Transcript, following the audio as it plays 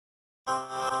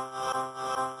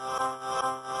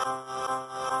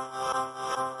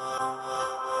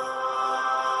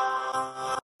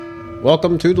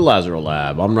Welcome to the Lazaro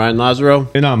Lab. I'm Ryan Lazaro.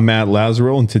 And I'm Matt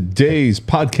Lazaro. In today's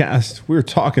podcast, we're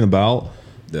talking about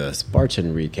The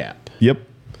Spartan recap. Yep.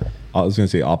 I was going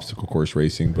to say obstacle course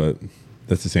racing, but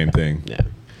that's the same thing. Yeah.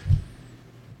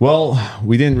 Well,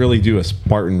 we didn't really do a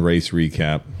Spartan race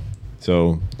recap,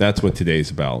 so that's what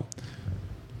today's about.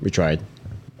 We tried.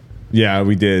 Yeah,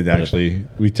 we did, actually.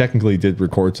 We technically did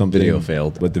record something. Video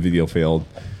failed. But the video failed.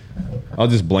 I'll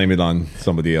just blame it on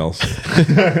somebody else.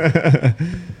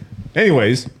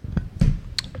 Anyways,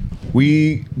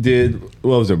 we did,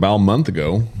 what was it, about a month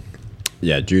ago?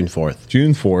 Yeah, June 4th.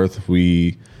 June 4th,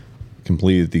 we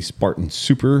completed the Spartan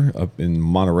Super up in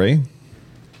Monterey.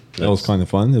 That was kind of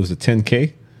fun. It was a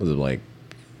 10K. Was it like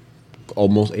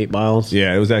almost 8 miles?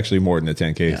 Yeah, it was actually more than a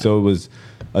 10K. Yeah. So it was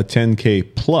a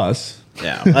 10K plus.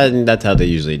 Yeah, and that's how they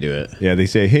usually do it. Yeah, they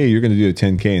say, hey, you're going to do a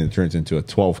 10K, and it turns into a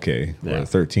 12K or Yeah. a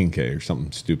 13K or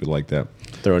something stupid like that.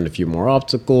 Throw in a few more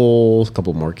obstacles, a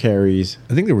couple more carries.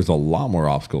 I think there was a lot more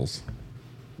obstacles.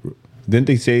 Didn't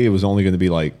they say it was only going to be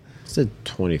like... It said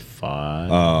 25.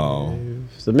 Oh.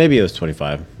 So maybe it was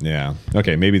 25. Yeah.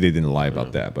 Okay, maybe they didn't lie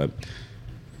about that, but...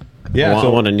 Yeah, I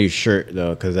want a new shirt,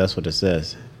 though, because that's what it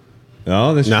says.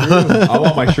 No, that's true. I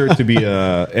want my shirt to be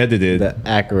edited. The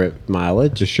accurate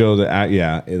mileage. To show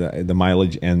the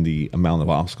mileage and the amount of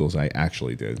obstacles I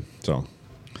actually did. So,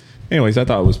 anyways, I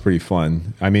thought it was pretty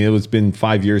fun. I mean, it's been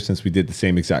 5 years since we did the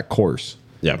same exact course.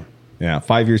 Yeah. Yeah,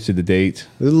 5 years to the date.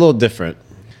 It was a little different.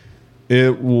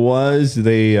 It was,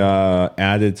 they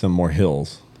added some more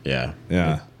hills. Yeah.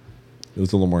 Yeah. It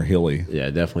was a little more hilly.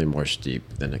 Yeah, definitely more steep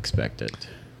than expected.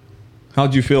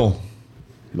 How'd you feel?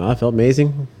 No, I felt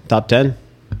amazing. Top 10.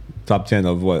 Top 10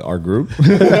 of what, our group?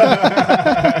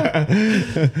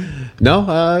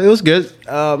 No, it was good.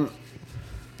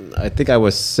 I think I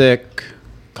was sick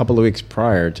a couple of weeks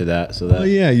prior to that. So that, Oh,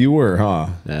 yeah, you were, huh?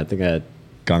 yeah, I think I had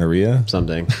Gonorrhea?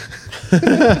 something.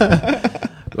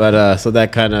 But so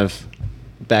that kind of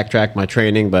backtracked my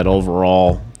training. But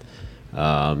overall,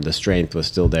 the strength was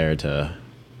still there to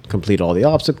complete all the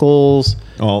obstacles.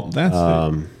 Oh,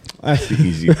 that's the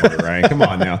easy part, Ryan. Come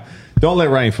on now. Don't let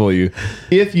Ryan fool you.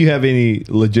 If you have any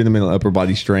legitimate upper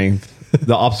body strength,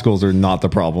 the obstacles are not the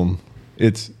problem.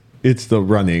 It's the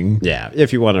running. Yeah,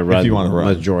 if you want to run, you wanna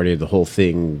run. majority of the whole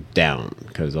thing down,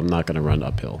 because I'm not going to run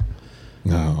uphill.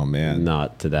 Oh, man.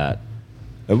 Not to that.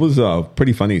 It was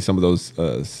pretty funny. Some of those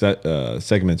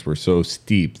segments were so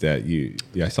steep that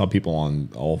I saw people on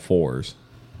all fours.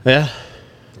 Yeah,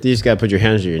 you just got to put your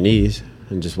hands to your knees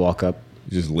and just walk up.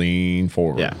 Just lean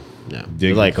forward. Yeah, yeah. Dig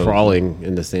You're like your toes. crawling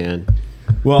in the sand.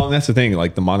 Well, and that's the thing.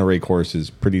 Like the Monterey course is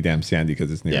pretty damn sandy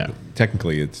because it's near. Yeah.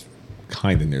 Technically, it's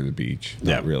kind of near the beach.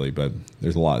 Not Yeah. really, but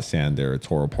there's a lot of sand there at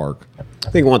Toro Park.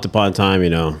 I think once upon a time,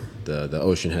 the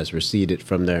ocean has receded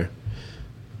from there.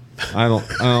 I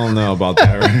don't know about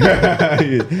that.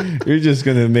 You're just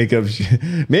gonna make up.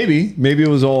 Maybe it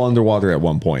was all underwater at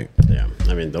one point. Yeah,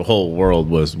 I mean the whole world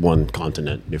was one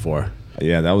continent before.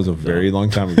 Yeah, that was a very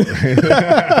long time ago.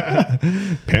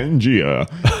 Pangea.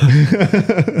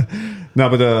 No,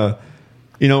 but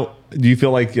do you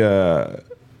feel like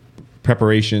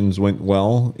preparations went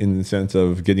well in the sense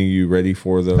of getting you ready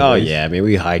for the Oh race? yeah, I mean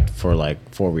we hiked for like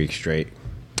 4 weeks straight.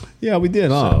 Yeah, we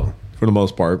did, huh? So- For the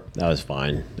most part. That was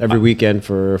fine. Every weekend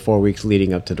for 4 weeks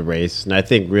leading up to the race. And I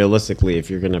think realistically, if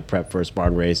you're going to prep for a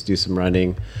Spartan race, do some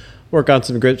running, work on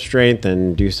some grip strength,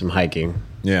 and do some hiking.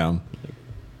 Yeah.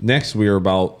 Next, we are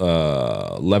about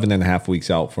 11 and a half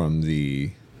weeks out from the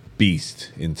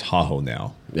Beast in Tahoe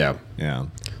now. Yeah. Yeah.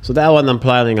 So that one I'm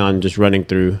planning on just running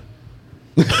through.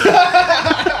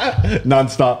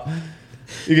 Nonstop.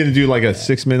 You're going to do like a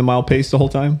 6 minute mile pace the whole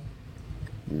time?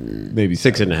 Maybe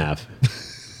 6.5.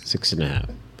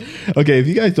 6.5. Okay, if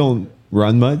you guys don't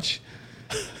run much,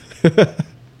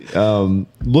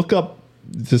 look up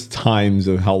just times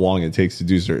of how long it takes to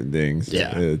do certain things.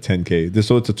 Yeah. 10K.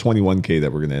 So it's a 21K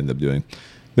that we're going to end up doing.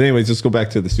 But anyways, let's go back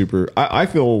to the Super. I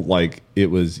feel like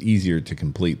it was easier to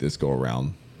complete this go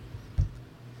around.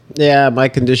 Yeah, my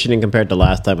conditioning compared to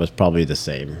last time was probably the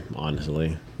same,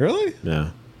 honestly. Really?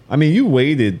 Yeah. I mean, you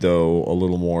waited, though, a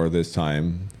little more this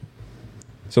time.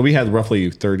 So we had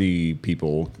roughly 30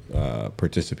 people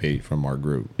participate from our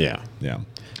group. Yeah. Yeah.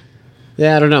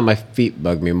 Yeah, I don't know. My feet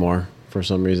bug me more for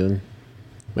some reason.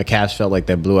 My calves felt like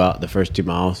they blew out the first 2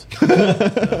 miles.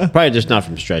 Probably just not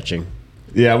from stretching.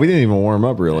 Yeah, we didn't even warm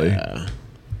up, really. Yeah.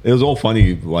 It was all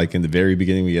funny. Like, in the very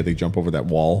beginning, we had to jump over that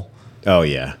wall. Oh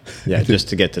yeah, just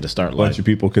to get to the start A line. bunch of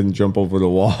people couldn't jump over the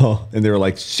wall, and they were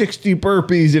like 60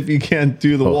 burpees if you can't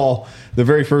do the wall. The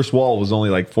very first wall was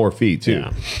only like 4 feet too.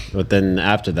 Yeah, but then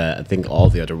after that, I think all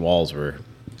the other walls were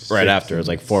right after. It was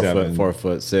like 4 7. foot, 4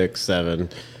 foot, 6, 7.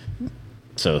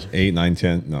 So 8, 9,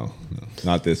 10. No,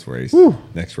 not this race.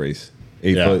 Next race,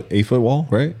 8 Yeah. foot, 8 foot wall,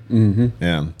 right? Mm-hmm.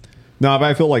 Yeah. No, but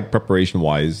I feel like preparation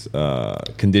wise,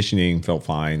 conditioning felt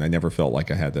fine. I never felt like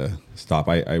I had to stop.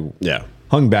 I yeah,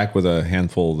 hung back with a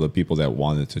handful of the people that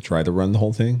wanted to try to run the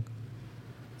whole thing.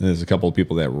 And there's a couple of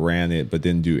people that ran it but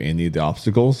didn't do any of the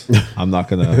obstacles. I'm not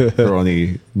going to throw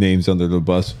any names under the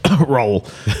bus. Roll.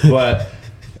 But,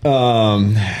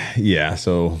 yeah,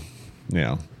 so,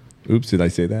 Oops, did I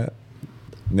say that?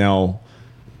 Now,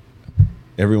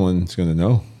 everyone's going to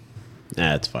know.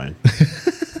 nah, it's fine.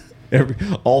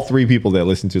 All 3 people that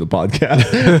listen to the podcast.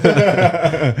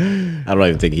 I don't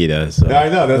even think he does. So. I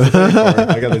know. That's the funny part.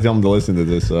 I got to tell him to listen to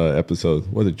this episode.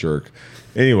 What a jerk.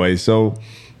 Anyway, so,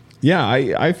 yeah,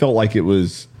 I felt like it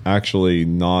was actually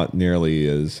not nearly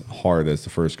as hard as the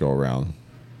first go around.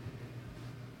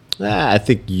 I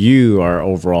think you are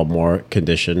overall more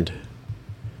conditioned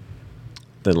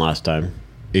than last time.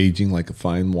 Aging like a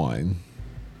fine wine.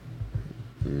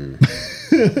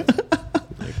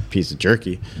 Piece of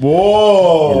jerky.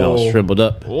 Whoa. Shriveled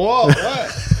up. Whoa.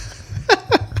 What?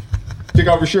 Take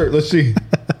off your shirt. Let's see.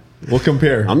 We'll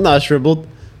compare. I'm not shriveled.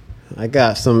 I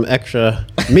got some extra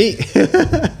meat.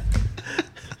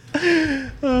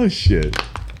 Oh, shit.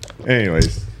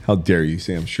 Anyways, how dare you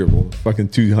say I'm shriveled? Fucking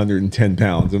 210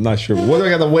 pounds. I'm not shriveled. What do I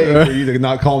got to weigh for you to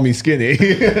not call me skinny?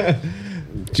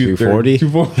 240?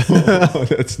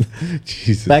 240. That's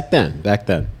Jesus. Back then.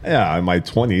 Yeah, in my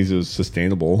 20s, it was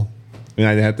sustainable. I mean,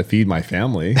 I didn't have to feed my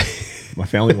family. My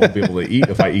family won't be able to eat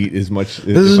if I eat as much.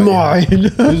 This is mine.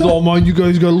 This is all mine. You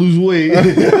guys got to lose weight.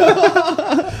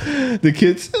 The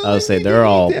kids. I would say they're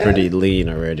all pretty lean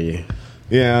already.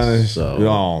 Yeah. So-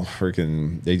 Oh,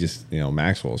 freaking. They just,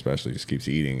 Maxwell especially just keeps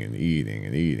eating and eating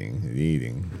and eating and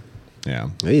eating. Yeah.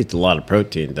 He eats a lot of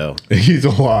protein, though. He eats a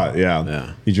lot. Yeah.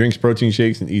 Yeah. He drinks protein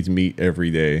shakes and eats meat every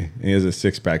day. And he has a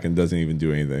 6-pack and doesn't even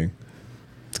do anything.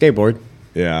 Skateboard.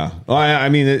 Yeah. Well, I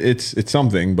mean, it's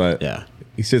something, but Yeah.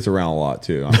 he sits around a lot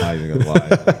too. I'm not even gonna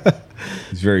lie.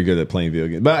 He's very good at playing video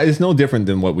games, but it's no different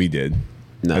than what we did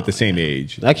No. at the same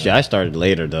age. Actually, I started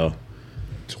later, though,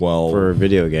 12. for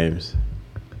video games.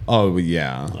 Oh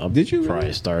yeah. Did you?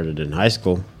 Probably started in high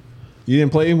school. You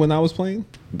didn't play when I was playing?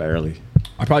 Barely.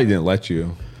 I probably didn't let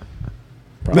you.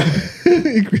 Probably.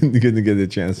 You couldn't get a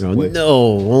chance to play.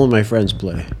 No, only my friends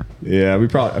play. Yeah,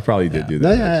 I probably did do No,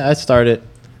 that. yeah, I started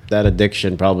that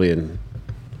addiction probably in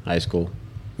high school.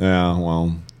 Yeah.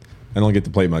 Well, I don't get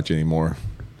to play much anymore.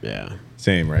 Yeah.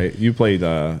 Same, right? You played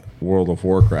World of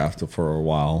Warcraft for a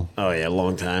while. Oh, yeah,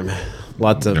 long time.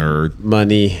 Lots of Nerd.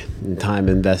 money and time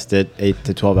invested, 8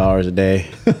 to 12 hours a day.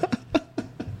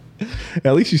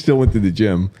 At least you still went to the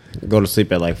gym. Go to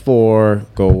sleep at like 4,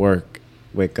 go work,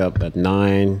 wake up at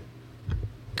 9,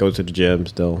 go to the gym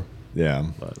still. Yeah.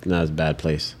 But not a bad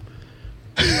place.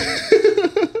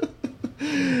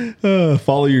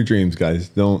 Follow your dreams, guys.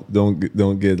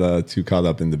 Don't get too caught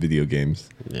up in the video games.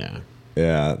 Yeah.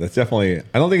 Yeah, that's definitely.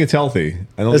 I don't think it's healthy.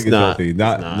 I don't It's think it's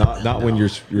not. healthy. Not when you're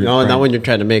No, not trying- when you're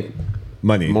trying to make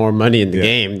money. more money in the Yeah.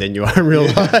 game than you are in real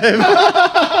life.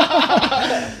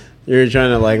 You're trying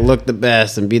to like look the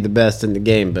best and be the best in the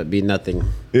game, but be nothing.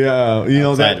 Yeah,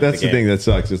 Outside of that's the the thing game. that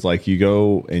sucks. It's like you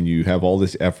go and you have all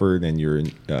this effort, and you're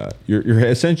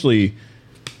essentially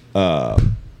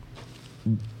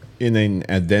in an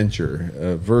adventure,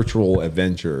 a virtual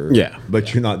adventure. Yeah.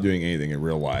 but you're not doing anything in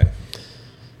real life.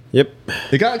 Yep.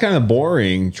 It got kind of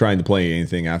boring trying to play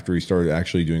anything after we started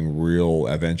actually doing real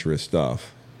adventurous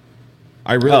stuff.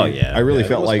 I really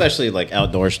felt like, especially like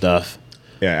outdoor stuff.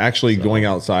 yeah, actually going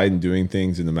outside and doing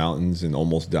things in the mountains and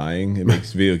almost dying. It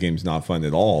makes video games not fun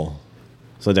at all.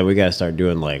 So then we gotta start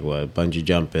doing like what, bungee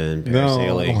jumping, No, I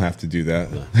parasailing. don't have to do that.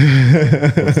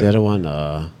 What's the other one?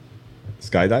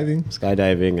 Skydiving,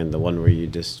 Skydiving, and the one where you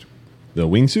just the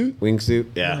wingsuit. wingsuit.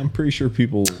 Yeah. I'm pretty sure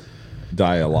people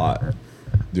die a lot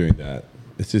doing that.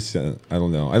 It's just I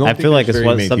don't know. I feel like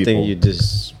it's something you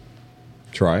just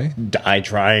try. die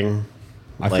trying.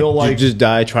 I feel you like just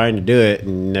die trying to do it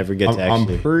and never get to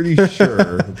actually. I'm pretty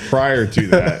sure prior to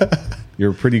that,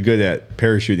 you're pretty good at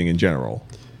parachuting in general.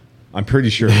 I'm pretty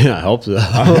sure. Yeah, I hope so.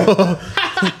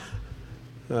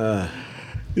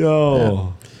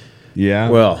 Yo. Yeah.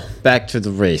 Well, back to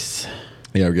the race.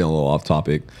 Yeah, we're getting a little off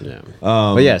topic. Yeah.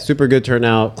 But yeah, super good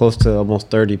turnout. Close to almost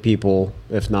 30 people,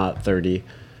 if not 30.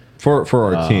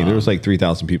 For our team, there was like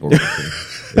 3,000 people racing.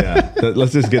 Yeah,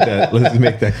 let's just get that. Let's just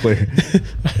make that clear.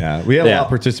 Yeah, we have a lot of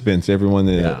participants. Everyone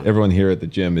here at the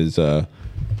gym is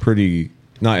pretty.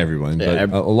 Not everyone,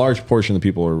 but a large portion of the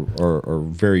people are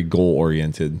very goal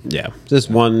oriented. Yeah,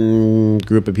 just one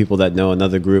group of people that know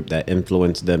another group that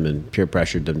influenced them and peer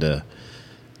pressured them to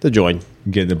join.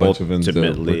 Getting a bunch of them to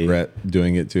regret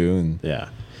doing it too, and yeah.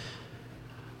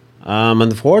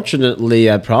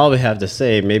 Unfortunately, I'd probably have to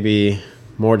say maybe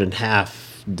more than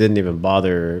half didn't even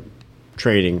bother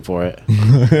training for it.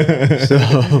 So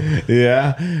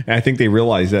yeah, I think they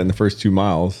realized that in the first 2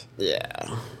 miles.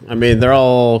 Yeah, I mean they're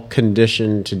all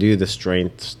conditioned to do the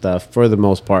strength stuff for the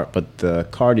most part, but the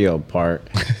cardio part,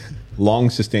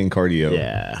 long sustained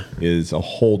cardio, is a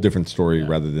whole different story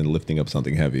rather than lifting up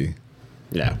something heavy.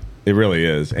 Yeah. It really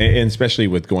is, and especially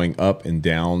with going up and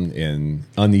down and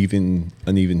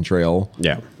uneven trail.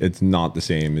 Yeah, it's not the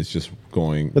same. It's just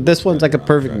going. But this one's like a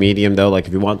perfect medium, though. Like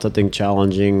if you want something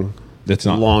challenging, that's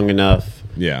not long enough.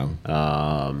 Yeah,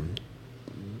 a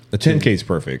 10K is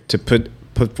perfect to put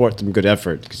forth some good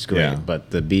effort. It's great, but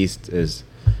the Beast is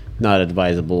not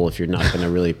advisable if you're not going to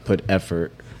really put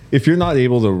effort. If you're not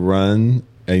able to run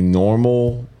a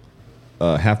normal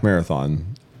half marathon,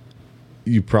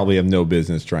 you probably have no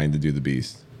business trying to do the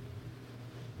Beast.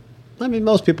 I mean,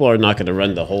 most people are not going to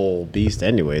run the whole Beast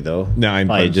anyway, though. No,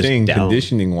 I'm saying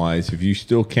conditioning-wise, if you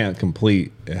still can't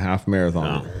complete a half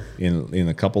marathon in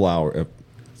a couple hours,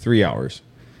 3 hours,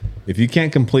 if you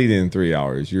can't complete it in 3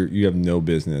 hours, you have no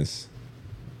business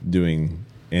doing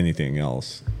anything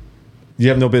else. You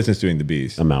have no business doing the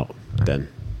Beast. I'm out then.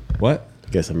 What?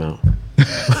 Guess I'm out.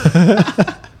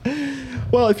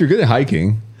 Well, if you're good at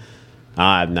hiking.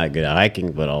 I'm not good at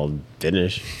hiking, but I'll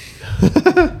finish.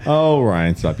 Oh,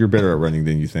 Ryan, stop. You're better at running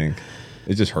than you think.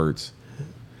 It just hurts.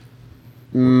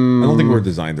 I don't think we're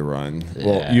designed to run. Yeah.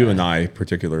 Well, you and I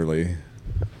particularly.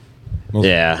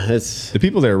 It's... The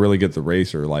people that are really good at the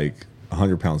race are like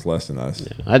 100 pounds less than us.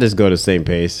 Yeah, I just go the same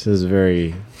pace. It's a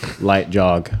very light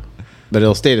jog. But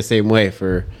it'll stay the same way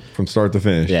from start to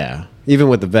finish. Yeah. Even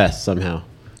with the vest, somehow.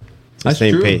 It's the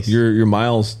same pace. Your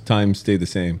miles times stay the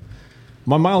same.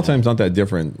 My mile time's not that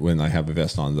different when I have a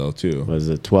vest on, though, too. Was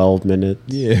it 12 minutes?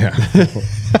 Yeah.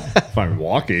 If I'm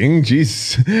walking,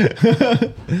 jeez.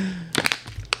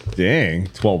 Dang,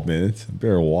 12 minutes. I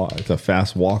better walk. It's a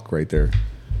fast walk right there.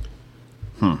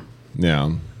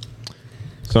 Yeah.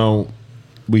 So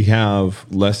we have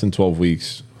less than 12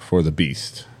 weeks for the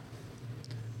Beast.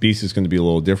 Beast is going to be a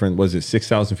little different. Was it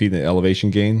 6,000 feet in elevation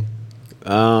gain?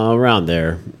 Around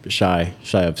there, shy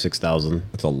of 6,000.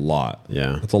 That's a lot.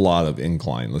 Yeah, that's a lot of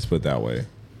incline. Let's put it that way.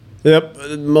 Yep.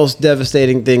 The most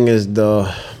devastating thing is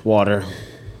the water.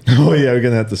 Oh yeah, we're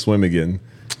gonna have to swim again.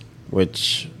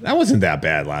 Which that wasn't that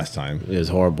bad last time. It is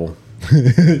horrible.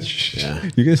 Yeah,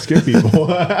 you're gonna scare people.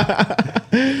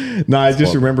 No, I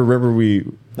just remember we.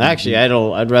 Actually,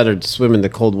 I'd rather swim in the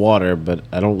cold water, but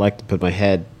I don't like to put my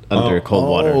head under cold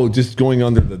water. Oh, just going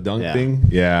under the dunk thing?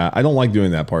 Yeah, I don't like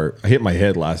doing that part. I hit my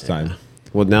head last time.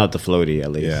 Well, now it's a floaty, at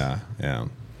least. Yeah.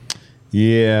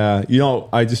 You know,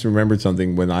 I just remembered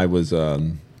something when I was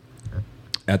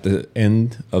at the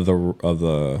end of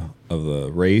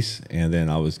the race, and then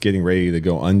I was getting ready to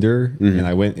go under, and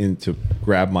I went in to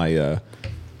grab my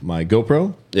my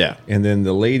GoPro. Yeah. And then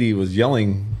the lady was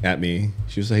yelling at me.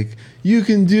 She was like, "You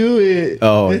can do it."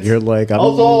 Oh, you're like,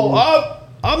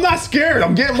 I'm not scared.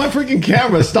 I'm getting my freaking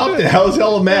camera. Stop it. I was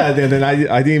hella mad. And then I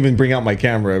didn't even bring out my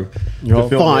camera. You're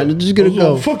fine. I'm just going to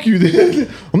go. Fuck you then.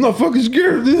 I'm not fucking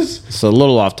scared of this. So a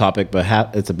little off topic, but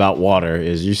it's about water.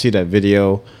 Is you see that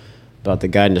video about the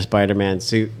guy in the Spider-Man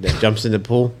suit that jumps in the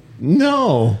pool?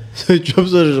 No. So he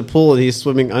jumps under the pool and he's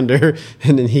swimming under,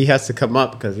 and then he has to come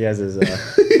up because he has his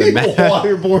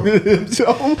waterboarded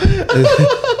himself.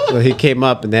 So he came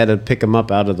up and they had to pick him up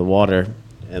out of the water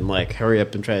and like hurry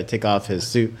up and try to take off his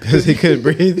suit because he couldn't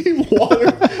breathe. He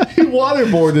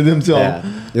waterboarded himself.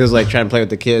 Yeah. He was like trying to play with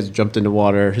the kids, jumped in the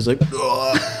water. He's like, that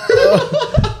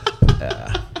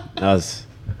was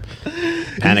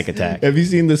panic attack. Have you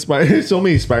seen so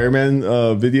many Spider-Man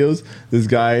videos? This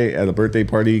guy at a birthday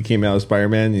party came out of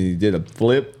Spider-Man and he did a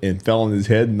flip and fell on his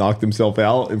head and knocked himself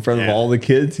out in front of all the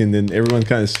kids, and then everyone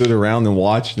kind of stood around and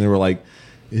watched, and they were like,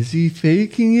 is he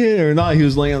faking it or not? He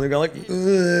was laying on there going like,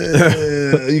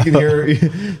 you can hear,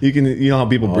 you know how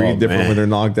people breathe different when they're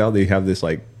knocked out? They have this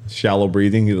like shallow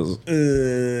breathing. He goes,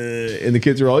 and the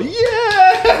kids are all,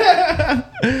 yeah.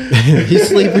 He's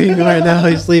sleeping right now.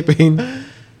 He's sleeping.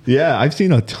 Yeah, I've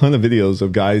seen a ton of videos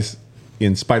of guys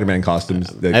in Spider-Man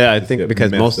costumes. I think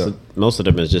because most of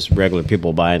them is just regular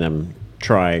people buying them,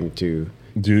 trying to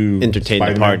do entertain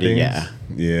Spider-Man the party. things.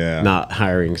 Yeah. Not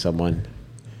hiring someone.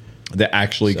 that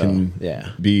actually can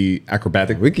be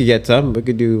acrobatic. We could get some. We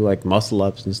could do like muscle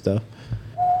ups and stuff,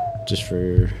 just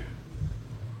for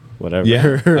whatever.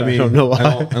 Yeah, I mean, I don't know why.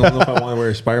 I don't know if I want to wear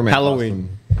a Spider-Man Halloween.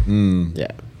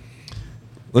 Yeah.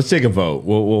 Let's take a vote.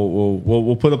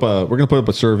 We'll put up a. We're gonna put up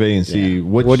a survey and see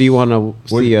what do you want to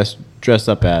see us dress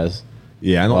up as.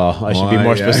 Yeah, I don't. Well, I should be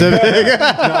more specific.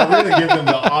 No, we're gonna give them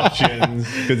the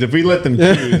options because if we let them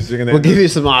choose, they're gonna. We'll give you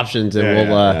some options, and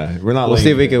we'll see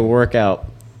if we can work out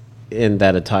in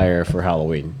that attire for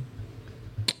Halloween.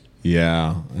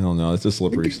 Yeah, I don't know. It's a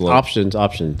slippery slope.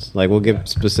 Options. Like we'll give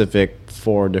specific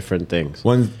 4 different things.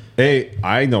 Hey,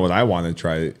 I know what I want to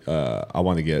try. I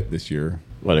want to get this year.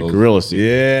 What, a gorilla suit?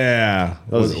 Yeah,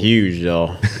 those huge though.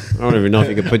 I don't even know if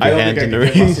you could put your hands in the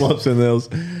ring. Muscle ups in those.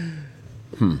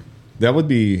 That would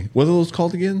be. What are those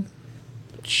called again?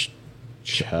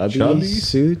 Chubby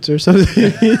suits or something.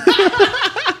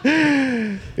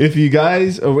 If you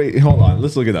guys, wait, hold on.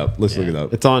 Let's look it up. Look it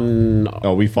up. It's on.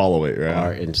 Oh, we follow it, right?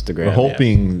 Our Instagram. We're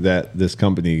hoping that this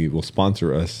company will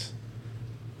sponsor us.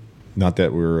 Not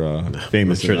that we're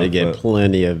famous. I'm sure enough, they get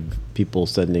plenty of people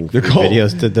sending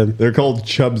videos to them. They're called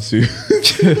chub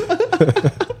suits, and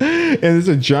it's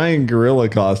a giant gorilla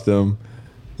costume.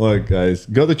 Look, guys,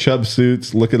 go to Chub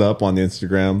Suits. Look it up on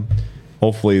Instagram.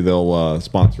 Hopefully, they'll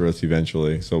sponsor us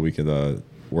eventually, so we can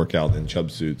work out in Chub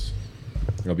Suits.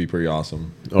 That'll be pretty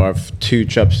awesome. Or if 2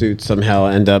 Chub Suits somehow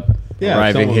end up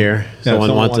arriving here,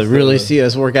 someone wants to really see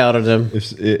us work out of them.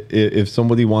 If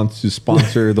somebody wants to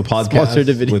sponsor the podcast, sponsor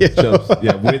the video,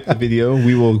 with the video,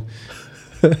 we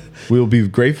will be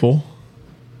grateful.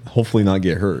 Hopefully, not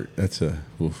get hurt. That's a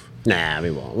oof. Nah,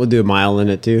 we won't. We'll do a mile in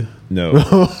it too. No.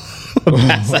 Or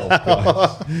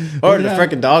the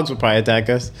freaking dogs will probably attack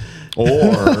us.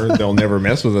 Or they'll never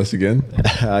mess with us again.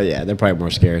 Yeah, they're probably more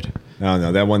scared. I don't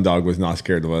know. That one dog was not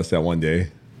scared of us that one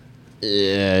day.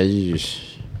 Yeah,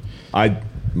 I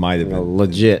might have been.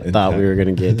 Legit thought we were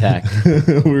going to get attacked.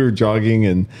 We were jogging,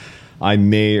 and I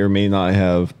may or may not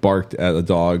have barked at a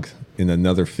dog in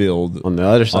another field. On the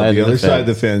other side of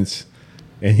the fence.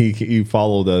 And he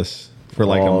followed us for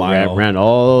like a mile. Ran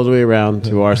all the way around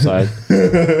to our side.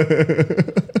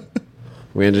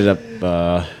 We ended up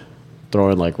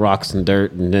throwing like rocks and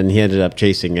dirt, and then he ended up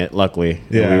chasing it, luckily.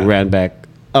 Yeah. And we ran back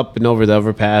up and over the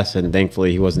overpass, and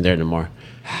thankfully he wasn't there anymore.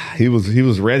 He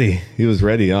was ready. He was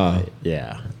ready, huh?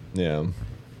 Yeah. Yeah.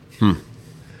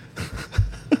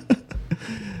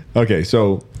 Okay,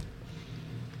 so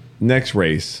next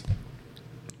race,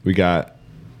 we got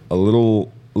a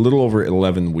little over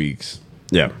 11 weeks.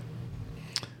 Yeah.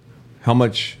 How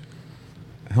much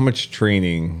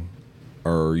training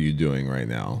are you doing right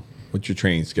now? What's your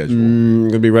training schedule? I'm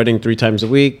going to be running 3 times a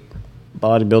week,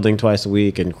 bodybuilding twice a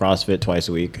week, and CrossFit twice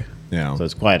a week. Yeah. So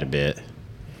it's quite a bit.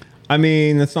 I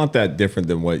mean, it's not that different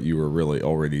than what you were really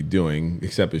already doing,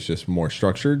 except it's just more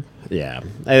structured. Yeah.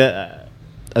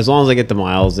 As long as I get the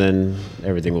miles in,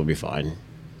 everything will be fine.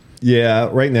 Yeah,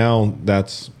 right now,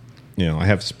 that's, I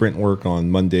have sprint work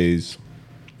on Mondays,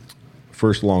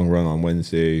 first long run on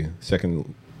Wednesday,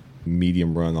 second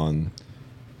medium run on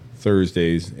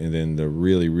Thursdays, and then the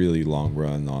really, really long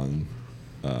run on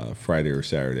Friday or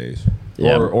Saturdays.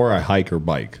 Yeah. Or I hike or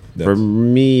bike. For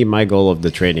me, my goal of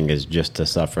the training is just to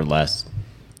suffer less.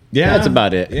 Yeah. That's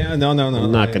about it. Yeah, no.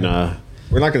 I'm not going to...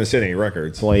 We're not going to set any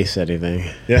records. Place anything.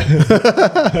 Yeah.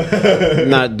 I'm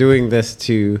not doing this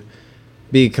to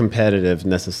be competitive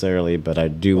necessarily, but I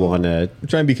do want to... We're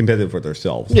trying to be competitive with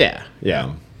ourselves. Yeah.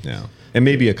 And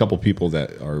maybe a couple people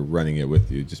that are running it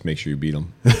with you. Just make sure you beat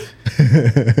them.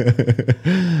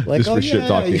 Like, just for shit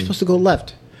talking. You're supposed to go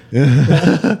left.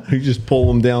 You just pull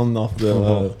them down off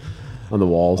the... on the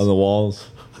walls. On the walls.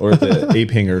 Or the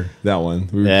ape hanger, that one.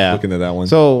 We were looking at that one.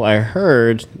 So I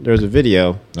heard there's a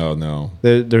video. Oh, no.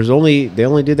 They only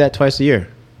do that twice a year.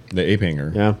 The ape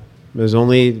hanger. Yeah. There's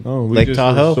only Lake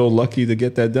Tahoe. Were so lucky to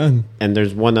get that done. And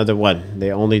there's one other one.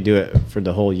 They only do it for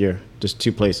the whole year. Just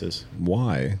 2 places.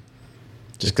 Why?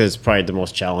 Just because it's probably the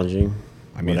most challenging.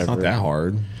 I mean, it's not that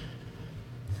hard.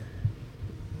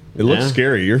 It looks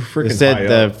scary. You're freaking high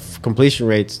up. It said the completion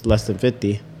rate's less than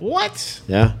 50. What?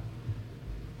 Yeah.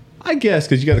 I guess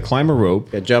because you got to climb a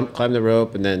rope. Climb the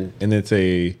rope, and then it's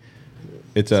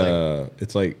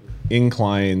like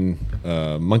incline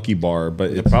monkey bar, but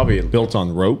it's probably built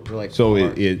on rope. Like so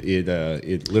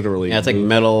it literally it's like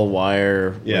metal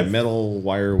wire. Yeah, metal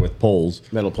wire with poles.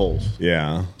 Metal poles.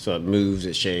 Yeah. So it moves,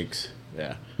 it shakes.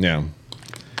 Yeah. Yeah.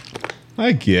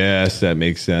 I guess that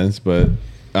makes sense, but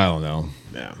I don't know.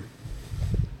 Yeah.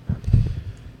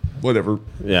 Whatever.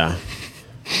 Yeah.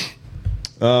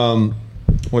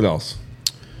 What else?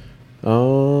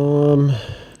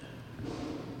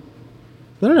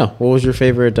 I don't know. What was your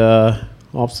favorite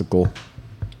obstacle?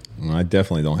 Well, I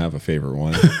definitely don't have a favorite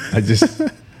one. I just,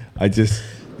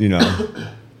 you know,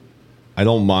 I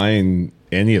don't mind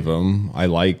any of them. I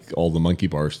like all the monkey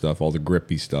bar stuff, all the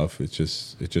grippy stuff. It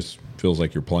just feels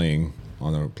like you're playing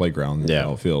on a playground. That's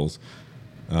how it feels.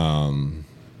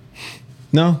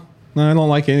 No, I don't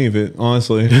like any of it,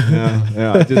 honestly.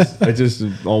 Yeah. I just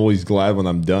am always glad when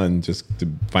I'm done, just to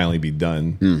finally be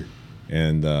done.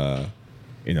 And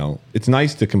you know, it's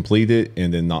nice to complete it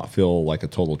and then not feel like a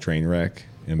total train wreck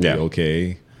and be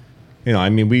okay. You know,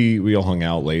 I mean, we all hung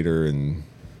out later and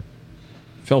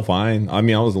felt fine. I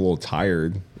mean, I was a little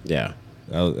tired. Yeah,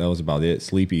 that was about it.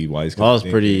 Sleepy wise. I was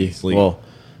pretty well.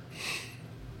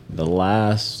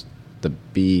 The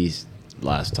Beast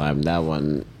last time, that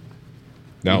one.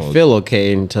 You feel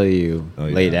okay until you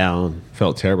lay down.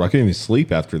 Felt terrible. I couldn't even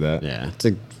sleep after that. Yeah, it's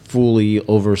like fully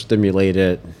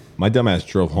overstimulated. My dumbass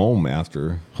drove home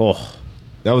after. Oh,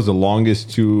 that was the longest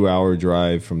 2-hour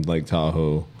drive from Lake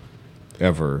Tahoe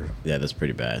ever. Yeah, that's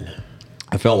pretty bad.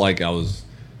 I felt like I was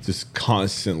just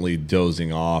constantly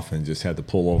dozing off and just had to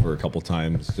pull over a couple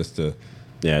times just to.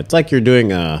 Yeah, it's like you're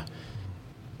doing a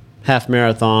half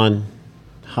marathon.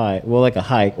 Like a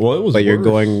hike. Well, it was, but you're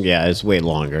going. Yeah, it's way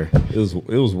longer. It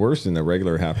was worse than a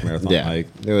regular half marathon hike.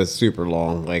 It was super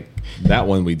long. Like that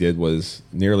one we did was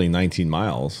nearly 19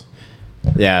 miles.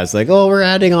 Yeah, it's like, oh, we're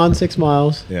adding on 6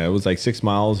 miles. Yeah, it was like 6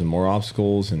 miles and more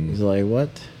obstacles. And he's like, what?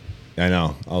 I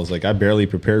know. I was like, I barely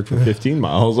prepared for 15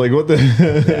 miles. Like, what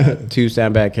the? 2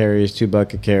 sandbag carries, 2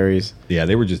 bucket carries. Yeah,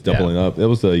 they were just doubling up. That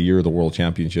was the year of the World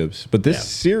Championships. But this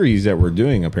series that we're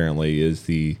doing apparently is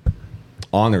the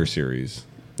Honor Series.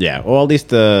 Yeah, well, at least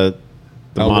the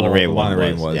Monterey one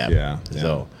was. Yeah.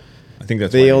 So I think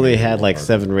that's they only had like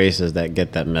 7 races that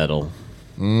get that medal.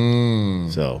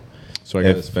 So I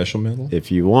got a special medal.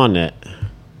 If you want it,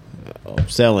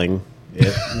 selling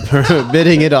it,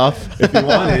 bidding it off. If you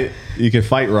want it, you can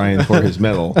fight Ryan for his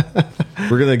medal.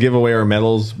 We're gonna give away our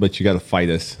medals, but you got to fight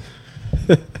us.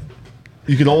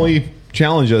 You can only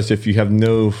challenge us if you have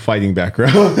no fighting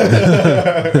background.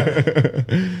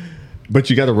 But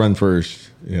you got to run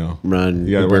first, you know.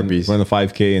 You got to burpees. Run a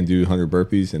 5K and do 100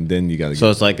 burpees, and then you got to. So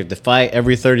it's like if the fight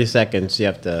every 30 seconds, you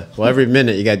have to. Well, every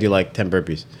minute you got to do like 10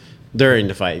 burpees. During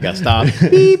the fight, you got to stop.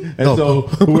 Beep. And so,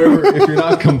 if you're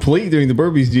not complete doing the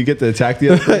burpees, do you get to attack the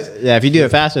other person? Yeah, if you do it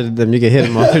faster, then you can hit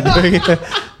them while they're doing it.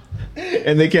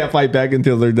 And they can't fight back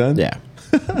until they're done. Yeah.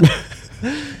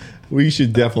 We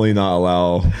should definitely not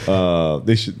allow.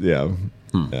 They should. Yeah.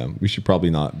 We should probably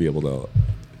not be able to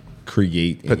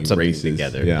create Put any races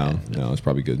together. Yeah, no, it's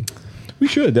probably good. We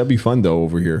should. That'd be fun though.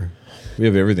 Over here, we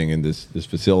have everything in this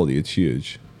facility. It's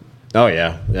huge. Oh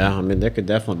yeah. I mean, there could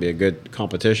definitely be a good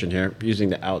competition here using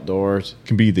the outdoors. It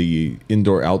can be the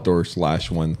indoor-outdoor /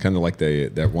 one, kind of like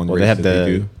that one race they have that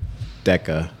they do.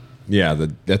 DECA. Yeah,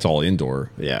 that's all indoor.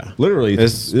 Yeah, literally,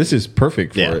 this is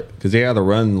perfect for it because they had to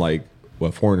run like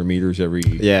 400 meters every.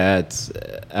 Yeah, it's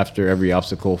after every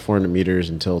obstacle, 400 meters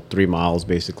until 3 miles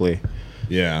basically.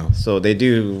 Yeah. So they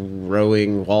do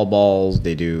rowing, wall balls.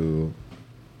 They do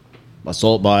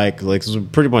assault bike. Like it's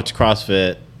pretty much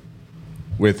CrossFit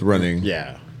with running.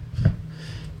 Yeah.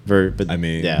 I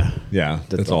mean,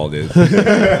 that's all it is.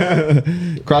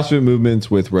 CrossFit movements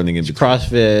with running in between.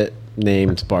 CrossFit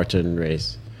named Spartan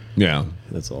Race. Yeah,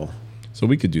 that's all. So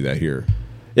we could do that here.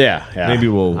 Yeah. Maybe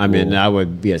we'll. I mean, I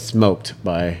would be smoked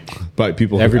by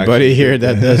people. Everybody here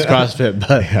that does CrossFit,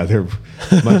 but yeah, they're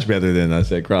much better than us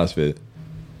at CrossFit.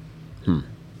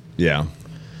 Yeah.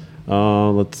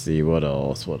 Let's see what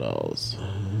else.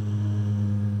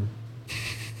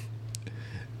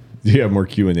 Do you have more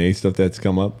Q&A stuff that's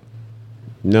come up?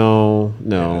 No.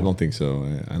 Yeah, I don't think so.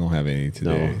 I don't have any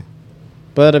today. No.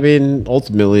 But I mean,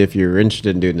 ultimately, if you're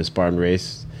interested in doing the Spartan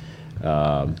race,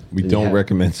 we don't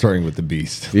recommend starting with the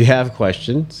Beast. If you have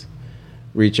questions,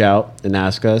 reach out and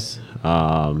ask us.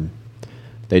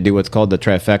 They do what's called the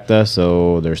trifecta.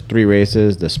 So there's 3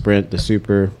 races: the Sprint, the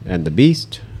Super, and the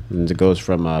Beast. And it goes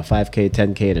from 5K,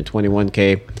 10K, to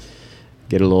 21K.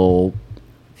 Get a little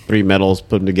 3 medals,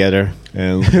 put them together,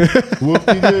 and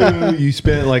whoop-de-doo, you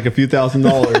spent like a few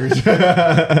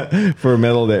 $1,000s for a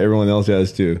medal that everyone else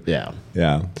has too. Yeah.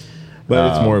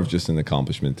 But it's more of just an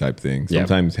accomplishment type thing.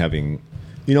 Sometimes having,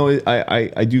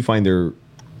 I do find there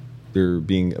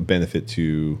being a benefit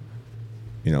to,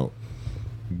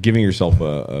 giving yourself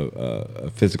a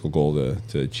physical goal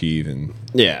to achieve, and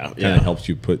kind of helps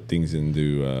you put things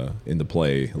into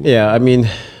play. I mean,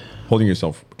 holding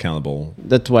yourself accountable.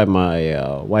 That's why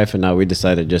my wife and I, we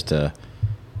decided just to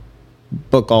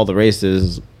book all the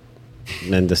races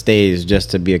and the stays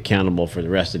just to be accountable for the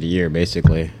rest of the year,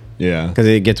 basically. Yeah. because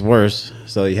it gets worse.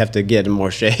 So you have to get in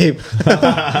more shape.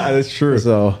 That's true.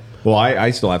 So Well,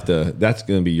 I still have to. That's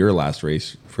going to be your last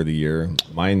race for the year.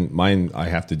 Mine. I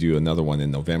have to do another one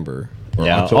in November. Or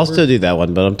yeah, October. I'll still do that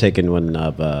one, but I'm taking one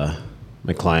of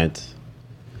my clients.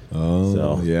 Oh,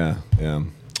 So yeah.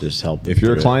 just help. If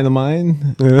you're a through it. client of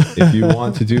mine, if you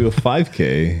want to do a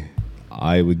 5K,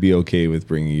 I would be okay with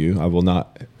bringing you. I will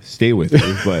not stay with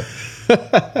you, but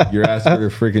you're asking her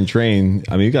to freaking train.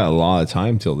 I mean, you got a lot of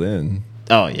time till then.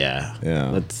 Oh yeah,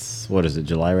 Yeah. That's what is it?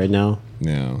 July right now?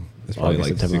 Yeah, it's probably August,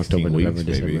 like September, 16 October, weeks,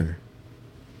 November, maybe. December.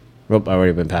 Well, I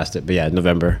already been past it, but yeah,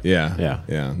 November. Yeah.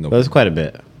 No, that's quite a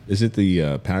bit. Is it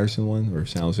the Patterson one or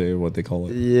San Jose or what they call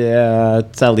it? Yeah,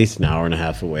 it's at least an hour and a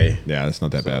half away. Yeah, it's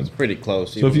not that bad. It's pretty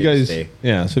close. So if you guys, so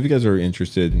if you guys are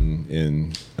interested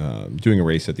in doing a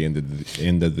race at the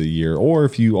end of the year, or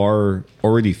if you are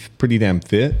already pretty damn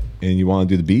fit and you want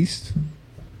to do the beast,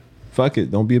 fuck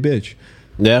it, don't be a bitch.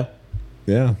 yeah,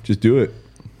 Just do it.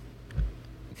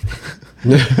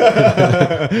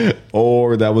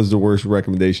 Or that was the worst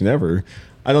recommendation ever.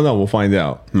 I don't know. We'll find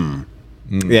out.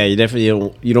 yeah, you definitely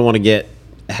you don't want to get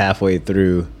halfway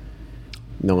through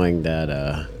knowing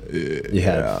that you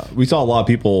have. We saw a lot of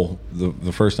people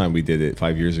the first time we did it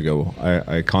 5 years ago.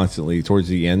 I constantly towards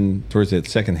that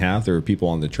second half, there were people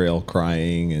on the trail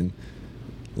crying and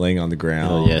laying on the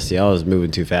ground. Oh yeah, see, I was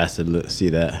moving too fast to see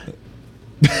that.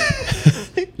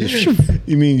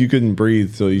 You mean you couldn't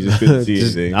breathe, so you just couldn't see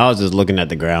anything? I was just looking at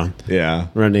the ground, Yeah,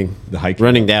 running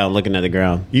down, looking at the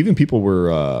ground. even people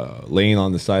were laying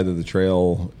on the side of the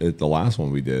trail at the last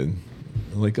one we did.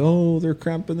 Like, oh, they're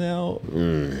cramping out.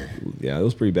 Yeah, it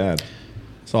was pretty bad.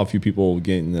 Saw a few people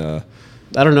getting. I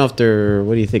don't know if they're.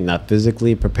 What do you think? Not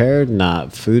physically prepared,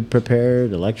 not food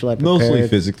prepared, electrolyte prepared. Mostly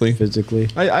physically. Physically.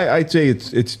 I'd say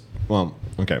it's well,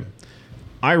 okay.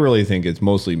 I really think it's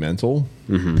mostly mental.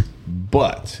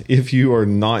 But if you are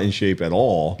not in shape at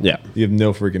all, Yeah. you have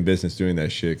no freaking business doing that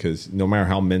shit, because no matter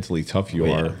how mentally tough you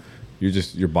Yeah. are,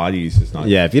 your body's just not.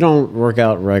 Yeah, if you don't work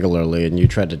out regularly and you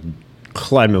try to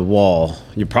climb a wall,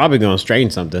 you're probably going to strain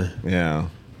something. Yeah.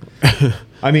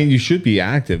 I mean, you should be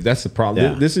active. That's the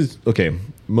problem. Yeah. This is okay.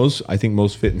 I think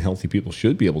most fit and healthy people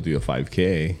should be able to do a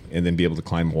 5K and then be able to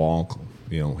climb a wall,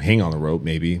 hang on a rope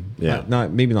maybe. Yeah.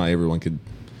 Maybe not everyone could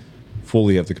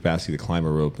fully have the capacity to climb a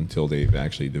rope until they've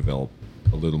actually developed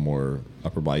a little more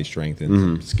upper body strength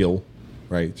and skill,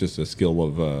 right? Just a skill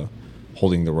of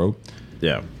holding the rope.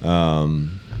 Yeah.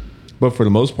 But for the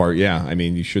most part, yeah. I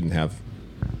mean,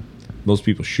 most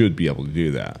people should be able to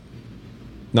do that.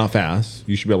 Not fast.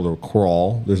 You should be able to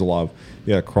crawl. There's a lot of,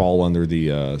 you got to crawl under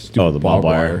the stupid the barbed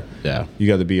wire. Yeah. You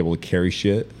got to be able to carry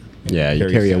shit. Yeah, you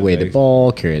carry a weighted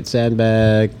ball, carry a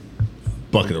sandbag,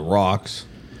 Bucket of rocks.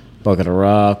 bucket of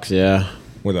rocks, yeah.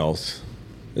 What else?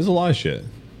 There's a lot of shit.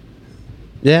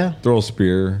 Yeah. Throw a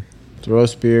spear. Throw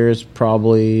spear is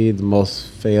probably the most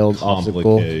failed obstacle.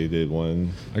 Complicated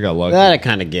one. I got lucky. That I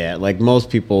kind of get. Like,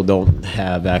 most people don't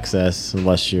have access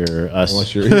unless you're us.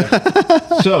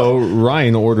 So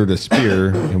Ryan ordered a spear,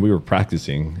 and we were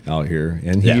practicing out here,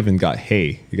 and he Yeah. even got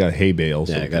hay. He got a hay bale.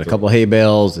 Yeah, I got a couple hay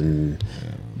bales and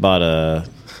bought a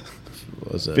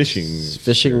what was it?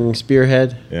 Fishing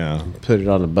spearhead. Yeah. Put it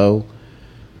on a bow.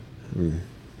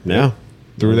 Yeah.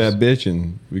 Threw that bitch,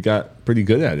 and we got pretty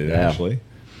good at it, Yeah. actually.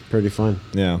 Pretty fun.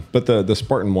 Yeah, but the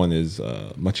Spartan one is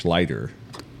much lighter.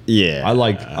 Yeah. I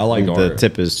like the our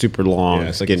tip is super long, yeah,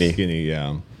 it's skinny. like skinny.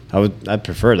 Yeah, I'd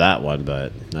prefer that one,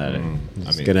 but I'm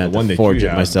just gonna have to forge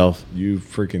it myself. You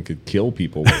freaking could kill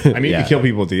people. I mean, you Yeah. could kill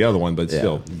people with the other one, but Yeah.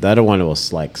 still. The other one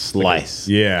was like slice.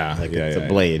 Yeah, Like yeah, it's yeah, a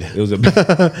blade. It was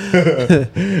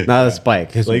a Not a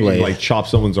spike. It's like a blade. like chop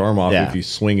someone's arm off Yeah. if you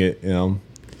swing it.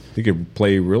 You could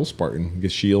play real Spartan,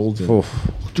 get shields. And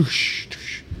Oof. doosh, doosh.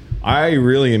 I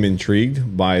really am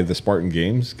intrigued by the Spartan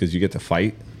games because you get to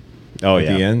fight. Oh, at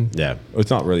yeah. the end. Yeah.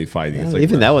 It's not really fighting. It's like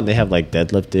Even that one, they have like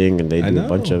deadlifting and they I do a know.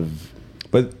 bunch of.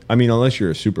 But I mean, unless you're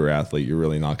a super athlete, you're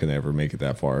really not going to ever make it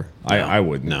that far. I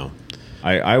wouldn't. No.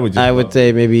 I would. Just I would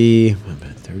say maybe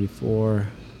 34.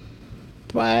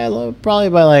 Probably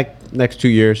by like next 2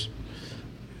 years,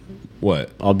 what?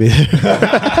 I'll be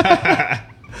there.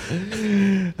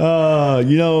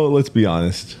 Let's be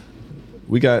honest.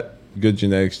 We got good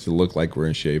genetics to look like we're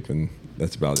in shape, and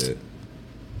that's about it.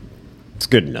 It's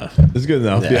good enough. It's good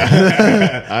enough.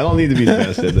 Yeah. I don't need to be the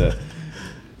best at that.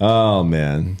 Oh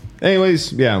man.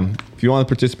 Anyways, yeah. If you want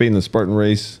to participate in the Spartan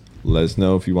race, let us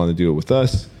know if you want to do it with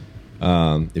us.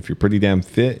 If you're pretty damn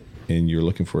fit and you're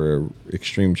looking for an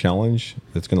extreme challenge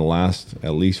that's going to last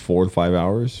at least 4 to 5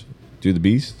 hours, do the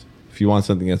Beast. If you want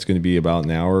something that's going to be about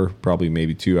an hour, probably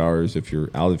maybe 2 hours if you're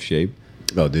out of shape,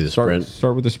 Oh, do the sprint.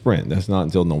 start with the sprint. That's not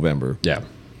until November. Yeah.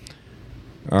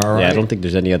 All right. Yeah, I don't think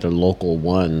there's any other local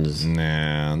ones.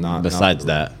 Nah, not Besides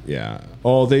not that. Yeah.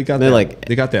 Oh, they got They're that, like-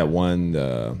 they got that one,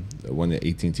 the one at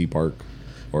AT&T Park,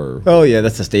 or Oh yeah,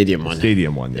 that's the stadium one.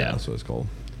 stadium one. Yeah, Yeah. that's what it's called.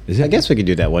 Is I guess we could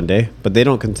do that one day, but they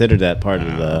don't consider that part of I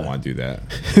don't the. want to do that.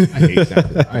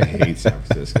 I hate San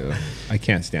Francisco. I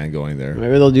can't stand going there.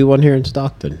 Maybe they'll do one here in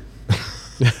Stockton.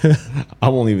 I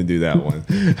won't even do that one,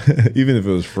 even if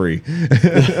it was free.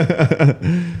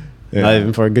 Not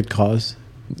even for a good cause.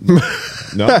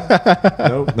 No,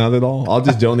 not at all. I'll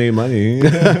just donate money.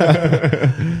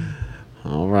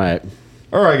 All right.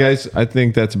 All right, guys. I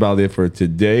think that's about it for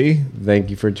today. Thank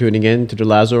you for tuning in to the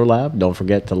Lazaro Lab. Don't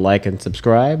forget to like and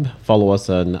subscribe. Follow us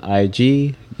on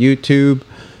IG, YouTube.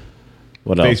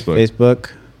 What else?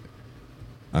 Facebook.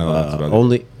 I don't know. That's about it.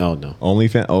 Only. Oh no.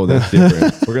 OnlyFans. Oh, that's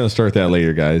different. We're gonna start that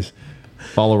later, guys.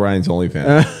 Follow Ryan's OnlyFans.